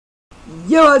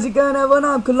Yo, how's it going everyone?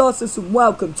 I'm Colossus and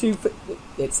welcome to...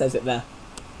 It says it there.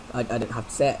 I didn't have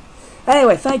to say it.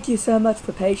 Anyway, thank you so much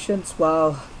for patience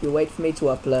while you wait for me to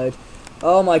upload.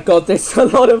 Oh my god, there's a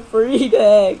lot of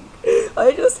reading.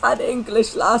 I just had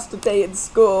English last day in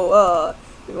school.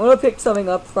 If you want to pick something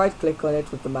up, right click on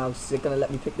it with the mouse. It's going to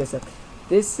let me pick this up.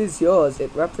 This is yours.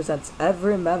 It represents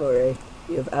every memory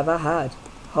you've ever had.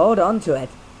 Hold on to it.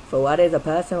 For what is a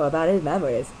person about his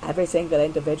memories? Every single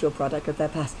individual product of their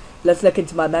past. Let's look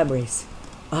into my memories.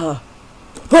 What?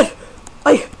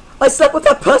 I slept with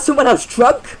that person when I was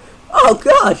drunk? Oh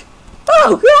god!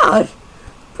 Oh god!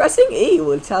 Pressing E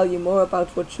will tell you more about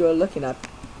what you're looking at.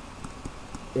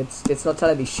 It's not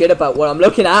telling me shit about what I'm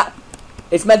looking at.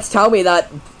 It's meant to tell me that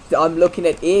I'm looking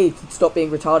at E to stop being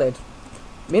retarded.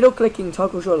 Middle clicking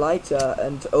toggles your lighter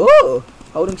and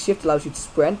holding shift allows you to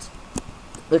sprint.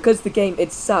 Because the game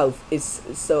itself is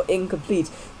so incomplete,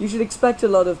 you should expect a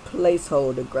lot of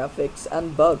placeholder graphics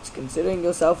and bugs, considering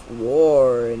yourself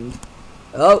warned.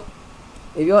 Oh,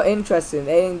 if you're interested in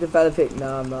aiding developing...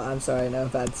 No, I'm not. I'm sorry, no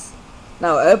offense.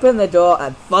 Now, open the door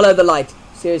and follow the light.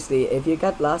 Seriously, if you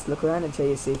get lost, look around until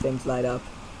you see things light up.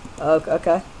 Oh,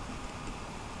 okay.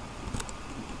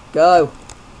 Go.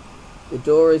 The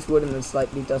door is wooden and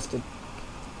slightly dusted.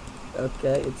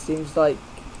 Okay, it seems like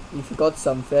you forgot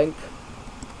something.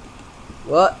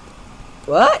 What?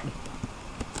 What?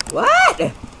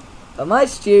 What? Am I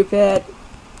stupid?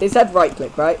 It said right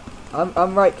click, right?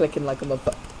 I'm right clicking like I'm a...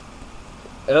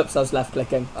 Oops, I was left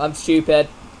clicking. I'm stupid.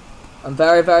 I'm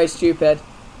very, very stupid.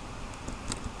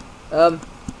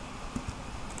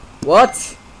 What?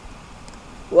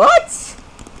 What?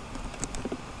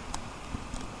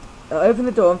 Open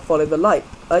the door and follow the light.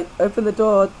 Open the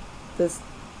door. There's...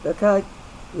 Okay.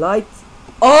 Light.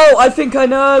 Oh, I think I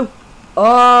know!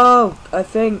 Oh, I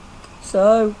think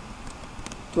so.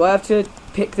 Do I have to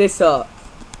pick this up?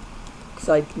 Because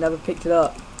I never picked it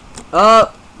up.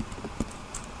 Oh,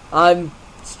 I'm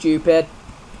stupid.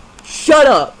 Shut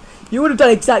up! You would have done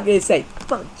exactly the same.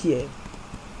 Fuck you.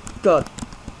 God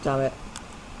damn it.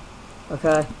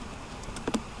 Okay.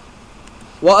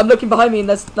 What? I'm looking behind me and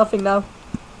there's nothing now.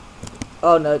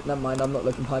 Oh no, never mind. I'm not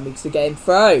looking behind me because the game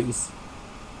froze.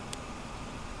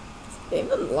 This game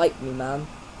doesn't like me, man.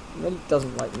 It really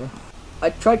doesn't like me. I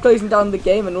tried closing down the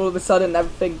game and all of a sudden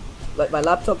everything, like my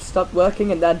laptop stopped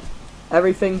working and then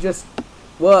everything just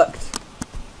worked.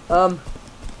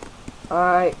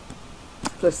 Alright.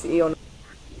 Plus the E on.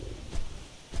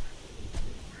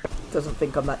 Doesn't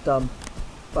think I'm that dumb.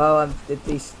 Well, I'm at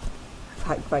least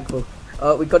thankful.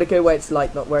 Oh, we gotta go where it's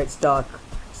light, not where it's dark.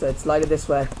 So it's lighter this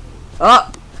way.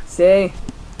 Ah! See?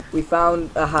 We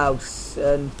found a house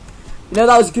and... You know,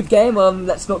 that was a good game.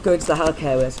 Let's not go into the house.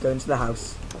 Okay, let's go into the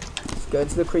house. Let's go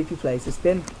into the creepy place. It's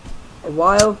been a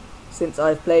while since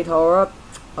I've played horror.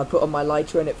 I put on my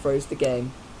lighter and it froze the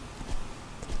game.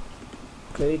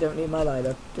 Clearly don't need my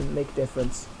lighter. Didn't make a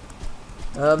difference.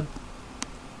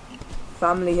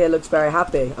 Family here looks very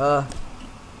happy.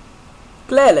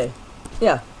 Clearly.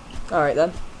 Yeah. Alright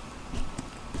then.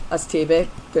 That's TV.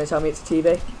 Gonna tell me it's a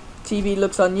TV? TV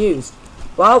looks unused.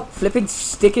 Well, flipping,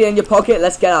 stick it in your pocket,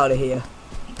 let's get out of here.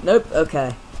 Nope,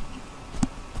 okay.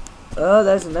 Oh,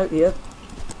 there's a note here.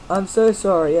 I'm so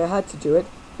sorry, I had to do it.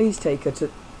 Please take her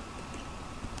to...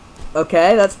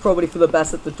 Okay, that's probably for the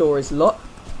best that the door is locked.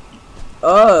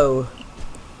 Oh.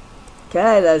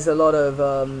 Okay, there's a lot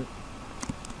of,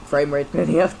 frame rate in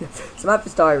here.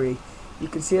 Samantha's diary. You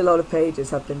can see a lot of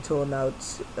pages have been torn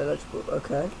out. Illegible.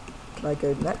 Okay. Can I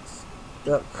go next?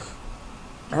 Yep.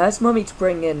 I asked Mummy to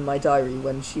bring in my diary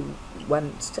when she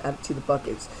went to empty the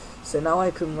buckets, so now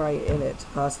I can write in it to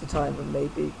pass the time and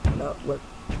maybe not work.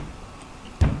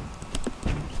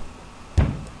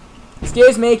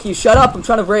 Excuse me, can you shut up? I'm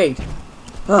trying to read.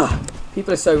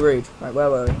 People are so rude. Right, where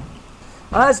were we?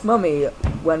 I asked Mummy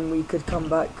when we could come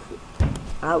back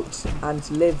out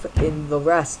and live in the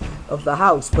rest of the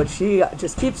house, but she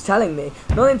just keeps telling me,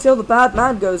 not until the bad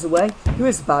man goes away. Who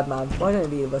is the bad man? Why don't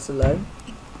you leave us alone?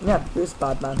 Yeah, who's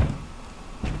bad man?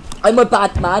 I'm a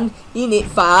bad man, in it,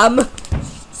 fam.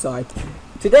 Sorry.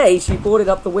 Today, she boarded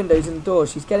up the windows and the door.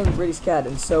 She's getting really scared,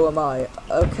 and so am I.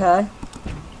 Okay.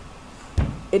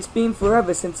 It's been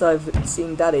forever since I've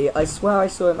seen Daddy. I swear I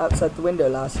saw him outside the window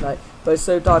last night, but it's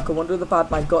so dark, I wonder if the bad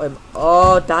man got him.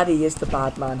 Oh, Daddy is the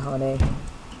bad man, honey.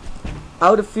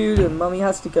 Out of food, and Mummy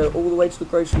has to go all the way to the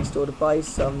grocery store to buy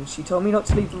some. She told me not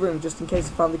to leave the room just in case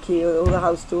I found the key or all the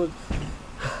house doors.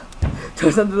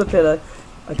 Goes under the pillow.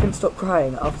 I couldn't stop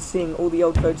crying after seeing all the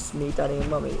old photos of me, Daddy and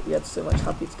Mummy. We had so much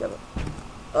happy together.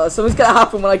 Something's gonna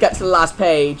happen when I get to the last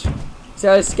page. Is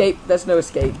there escape? There's no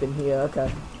escape in here.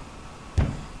 Okay.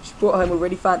 She brought home a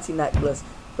really fancy necklace.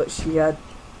 but she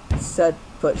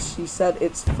said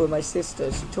it's for my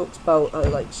sister. She talked about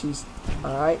like she's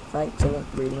alright, thanks, I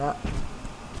won't be reading that.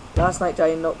 Last night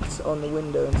Daddy knocked on the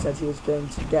window and said he was going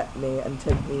to get me and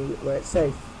take me where it's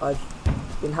safe. I've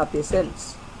been happier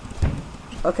since.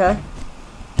 Okay.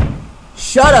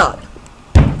 Shut up!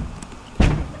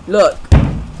 Look,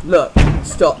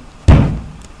 stop.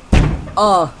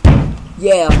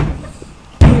 Yeah.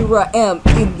 Here I am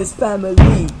in this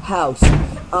family house.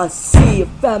 I see a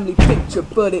family picture,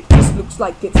 but it just looks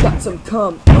like it's got some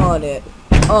cum on it.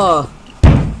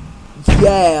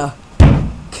 Yeah.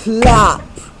 Clap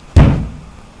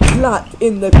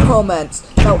in the comments.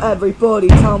 Now everybody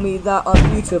tell me that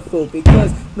I'm beautiful,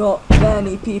 because not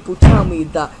many people tell me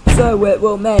that. So it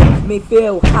will make me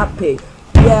feel happy.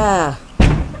 Yeah.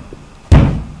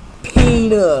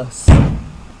 Penis.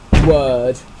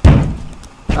 Word.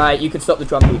 Alright, you can stop the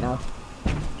drum beat now.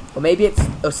 Or maybe it's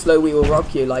a slow We Will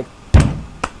Rock You, like...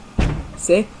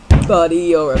 See? Buddy,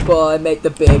 you're a boy, make the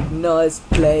big noise,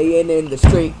 playing in the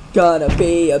street. Gonna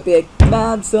be a big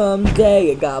man someday.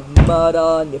 You got mud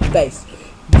on your face.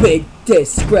 Big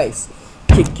disgrace.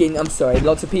 Kicking, I'm sorry,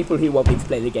 lots of people who want me to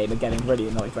play the game are getting really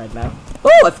annoyed right now.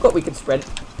 Oh, I forgot we can sprint.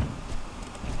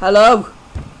 Hello?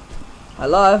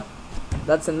 Hello?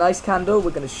 That's a nice candle.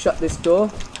 We're gonna shut this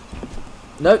door.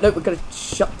 No, we're gonna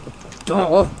shut the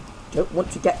door. Don't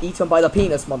want to get eaten by the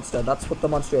penis monster. That's what the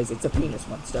monster is. It's a penis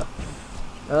monster.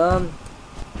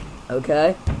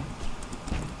 Okay.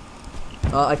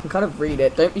 I can kind of read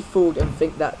it. Don't be fooled and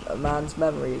think that a man's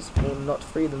memories will not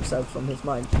free themselves from his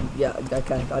mind. Yeah,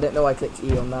 okay. I don't know why I clicked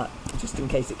E on that, just in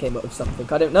case it came up with something.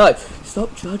 I don't know.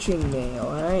 Stop judging me,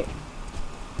 alright?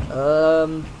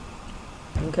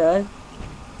 Okay.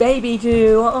 Baby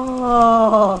Jew!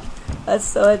 Oh, that's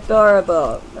so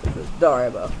adorable. That's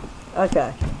adorable.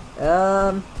 Okay.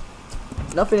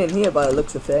 Nothing in here by the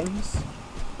looks of things.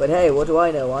 But hey, what do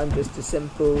I know? I'm just a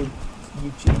simple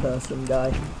YouTube person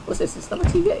guy. What's this? It's not a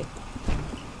TV.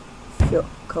 Feel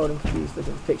cold and confused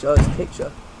looking at the picture. Oh, it's a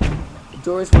picture. The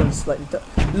door is one slightly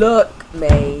Look,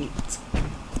 mate.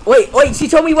 Wait, she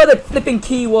told me where the flipping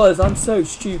key was. I'm so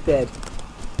stupid.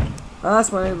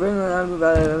 That's when I bring around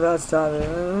about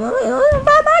time.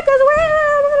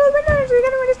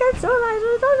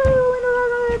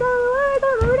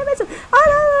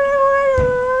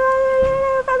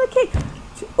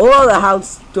 All the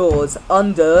house doors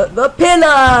under the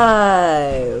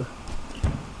pillow.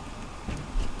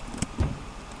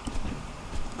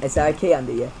 Is that a key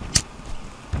under you?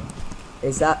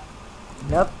 Is that?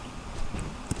 Nope.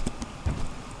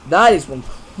 That is one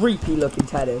creepy looking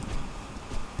tattoo.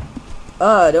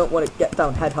 Oh, I don't want to get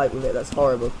down head height with it. That's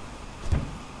horrible.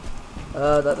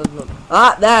 That doesn't look.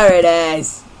 Ah, there it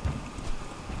is.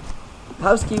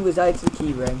 House key was out to the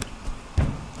key ring.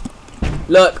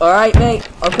 Look, alright mate,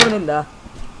 I'm coming in there.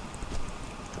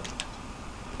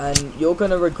 And you're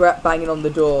gonna regret banging on the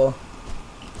door.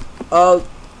 Oh,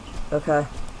 okay.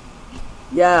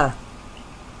 Yeah.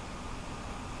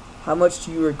 How much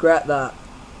do you regret that?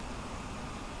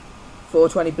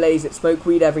 420 blaze it, smoke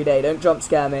weed every day, don't jump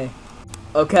scare me.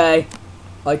 Okay.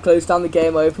 I close down the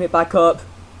game, I open it back up.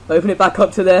 I open it back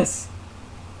up to this.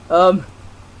 I'm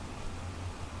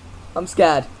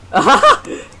scared.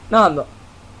 No, I'm not.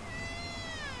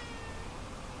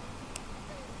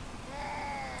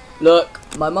 Look,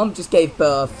 my mum just gave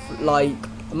birth like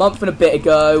a month and a bit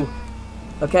ago.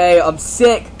 Okay, I'm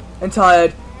sick and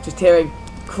tired just hearing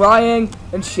crying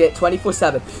and shit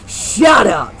 24/7. Shut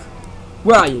up!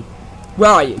 Where are you? Where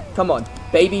are you? Come on.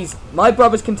 Babies, my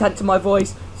brother's content to my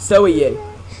voice, so are you.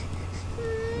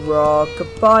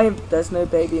 Rockabye. There's no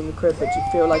baby in the crib, but you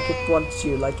feel like it wants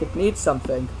you, like it needs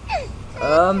something.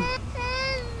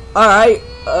 Alright,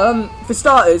 for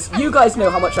starters, you guys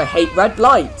know how much I hate red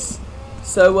lights.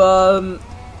 So,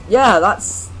 yeah,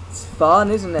 that's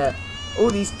fun, isn't it? All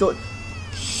these doors.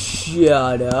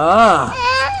 Shut up,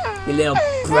 you little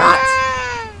brat.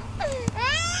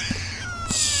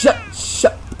 Shut.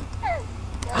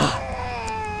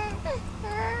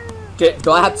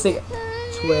 Do I have to sing it?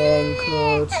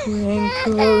 Twinkle,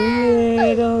 twinkle,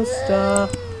 little star,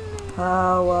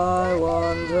 how I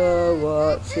wonder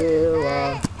what you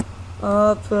are.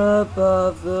 Up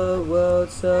above the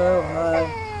world so high,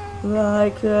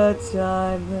 like a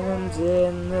diamond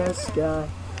in the sky.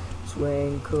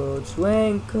 Twinkle,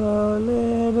 twinkle,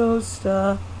 little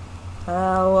star,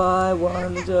 how I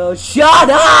wonder. Shut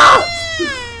up!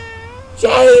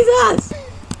 Jesus!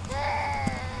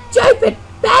 Stupid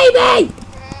baby!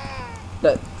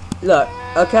 Look,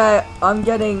 okay, I'm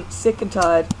getting sick and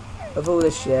tired of all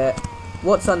this shit.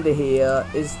 What's under here?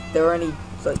 Is there any,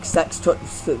 like, sex toys?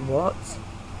 What?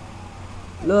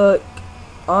 Look,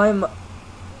 I'm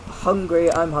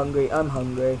hungry. I'm hungry. I'm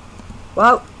hungry.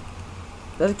 Well,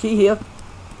 there's a key here.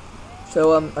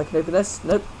 So, I can open this.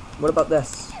 Nope. What about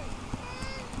this?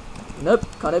 Nope.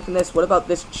 Can't open this. What about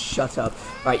this? Shut up.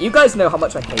 Right, you guys know how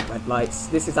much I hate red lights.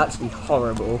 This is actually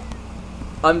horrible.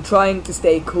 I'm trying to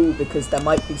stay cool because there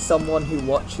might be someone who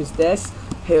watches this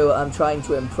who I'm trying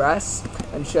to impress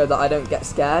and show that I don't get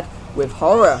scared with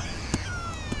horror.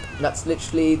 That's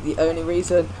literally the only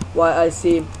reason why I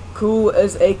seem cool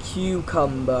as a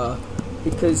cucumber.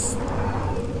 Because...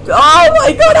 oh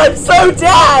my god, I'm so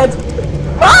dead!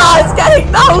 Ah, it's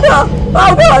getting louder!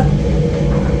 Oh god!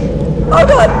 Oh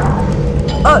god!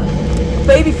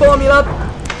 Baby formula!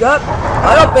 Yep.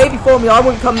 I got baby formula, I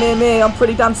wouldn't come near me, I'm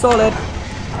pretty damn solid.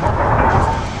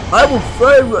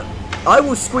 I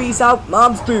will squeeze out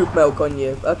mom's boob milk on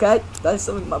you, okay? That is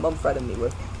something my mom threatened me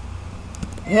with.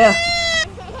 Yeah.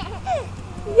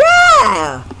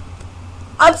 Yeah!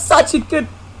 I'm such a good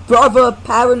brother,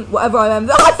 parent, whatever I am.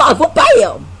 High five for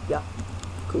BAM! Yeah.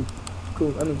 Cool.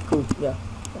 Cool. I mean, cool. Yeah.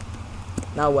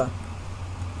 Now where?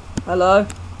 Hello?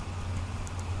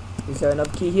 Is there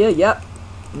another key here? Yep.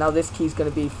 Now this key's going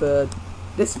to be for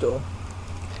this door,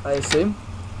 I assume.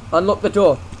 Unlock the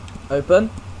door. Open.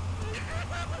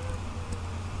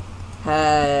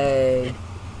 Hey.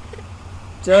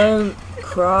 Don't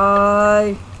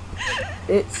cry.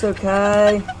 It's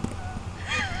okay.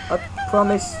 I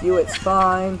promise you it's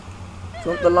fine. Do you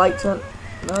want the light turned?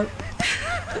 No?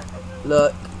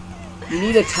 Look. You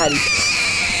need a teddy.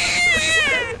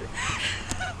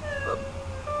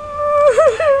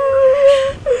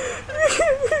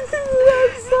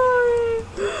 I'm sorry.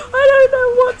 I don't know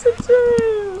what to do.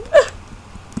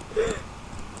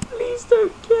 Please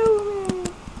don't kill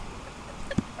me.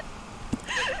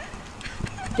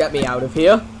 Get me out of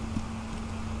here.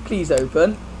 Please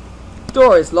open.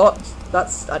 Door is locked.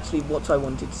 That's actually what I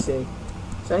wanted to see.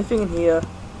 Is there anything in here?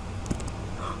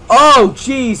 Oh,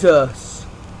 Jesus!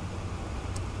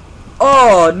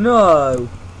 Oh, no!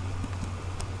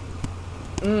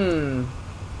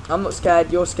 I'm not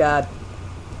scared. You're scared.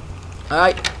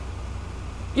 Alright.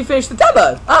 You finished the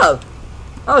demo. Oh.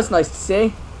 That was nice to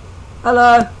see.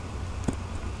 Hello.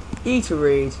 E to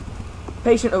read.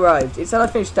 Patient arrived. It said I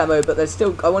finished demo, but there's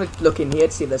still... I wanted to look in here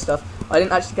to see if there's stuff. I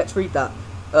didn't actually get to read that.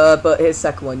 But here's the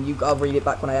second one. I'll read it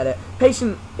back when I edit.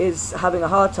 Patient is having a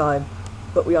hard time,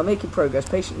 but we are making progress.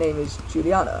 Patient name is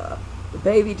Juliana. The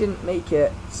baby didn't make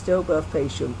it. Stillbirth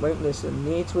patient. Won't listen.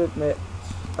 Need to admit.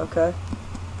 Okay.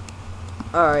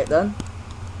 Alright then.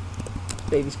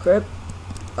 Baby's crib.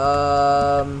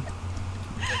 Okay,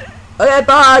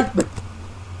 bye!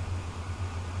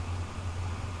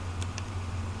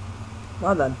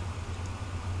 Well then.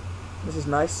 This is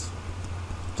nice.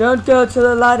 Don't go to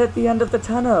the light at the end of the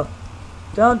tunnel.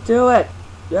 Don't do it.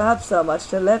 You have so much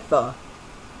to live for.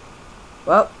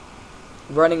 Well,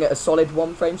 running at a solid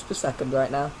 1 frames per second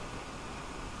right now.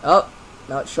 Oh,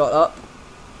 now it's shot up.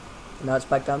 And now it's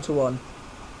back down to 1.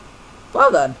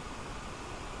 Well then.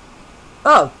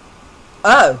 Oh.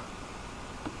 Oh.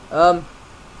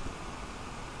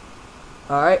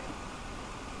 Alright.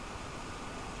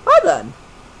 Well then.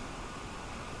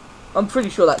 I'm pretty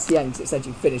sure that's the end because it said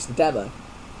you finished the demo.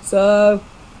 So,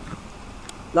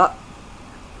 that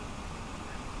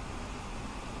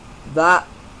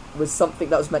was something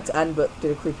that was meant to end but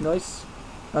did a creepy noise.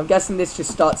 I'm guessing this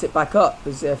just starts it back up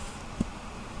as if,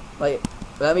 like,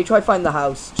 let me try find the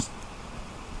house.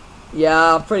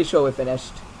 Yeah, I'm pretty sure we're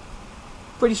finished.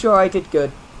 Pretty sure I did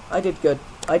good. I did good.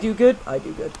 I do good. I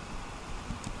do good.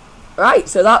 Right,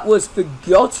 so that was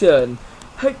Forgotten.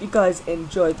 Hope you guys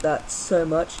enjoyed that so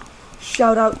much.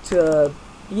 Shout out to a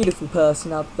beautiful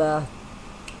person out there.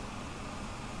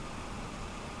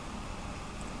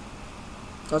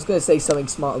 I was going to say something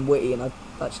smart and witty and I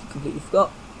actually completely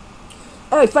forgot.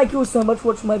 Anyway, thank you all so much for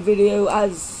watching my video.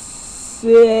 As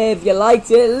if you liked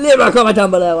it, leave a comment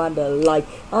down below and a like.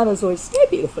 And as always, stay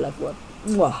beautiful everyone.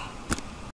 Mwah.